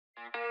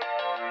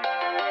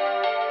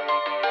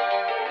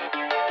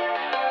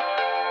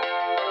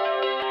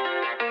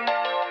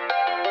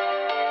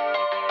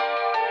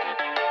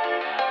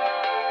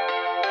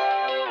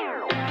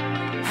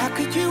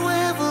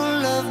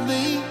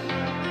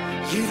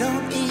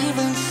don't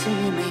even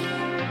see me.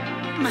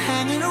 I'm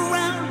hanging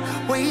around,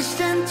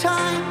 wasting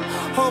time,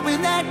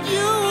 hoping that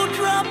you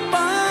drop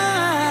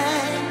by.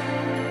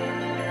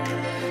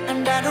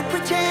 And I don't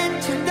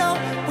pretend to know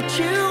what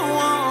you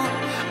want.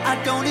 I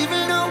don't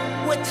even know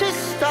where to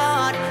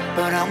start,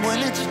 but I'm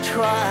willing to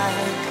try.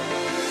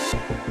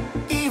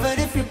 Even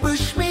if you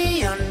push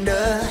me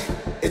under,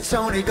 it's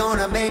only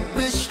gonna make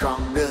me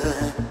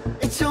stronger.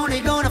 It's only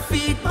gonna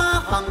feed my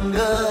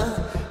hunger.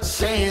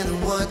 Say the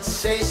words,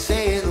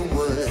 say the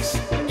words.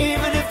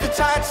 Even if the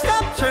tide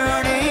stops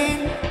turning,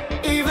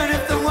 even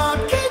if the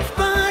world keeps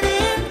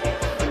burning,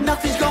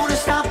 nothing's gonna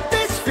stop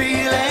this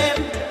feeling.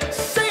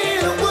 Say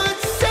the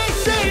words, say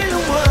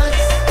the words.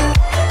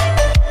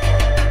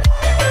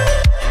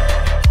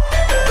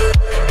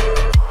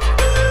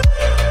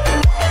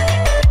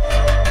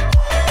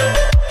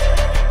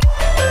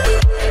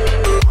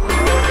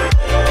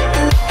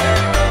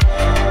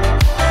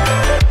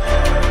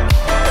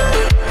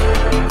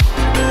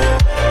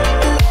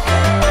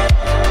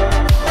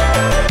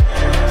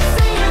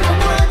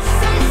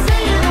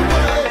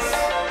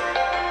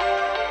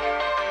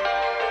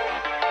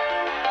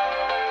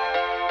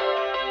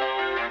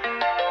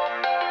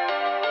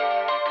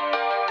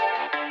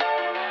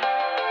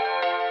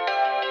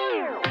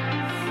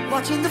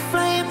 Watching the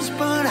flames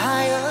burn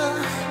higher,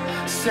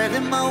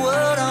 setting my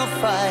world on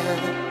fire.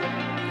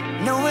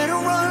 Nowhere to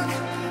run,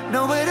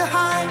 nowhere to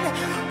hide,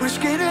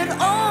 risking it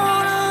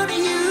all on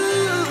you.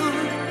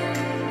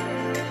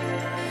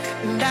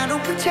 And I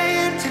don't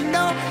pretend to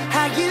know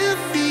how you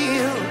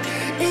feel.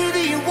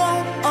 Either you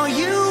won't or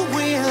you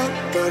will,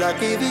 but I'll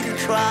give it a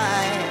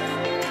try.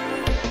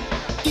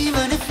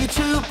 Even if you're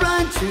too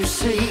blind to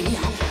see,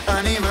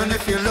 and even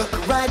if you look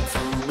right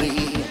through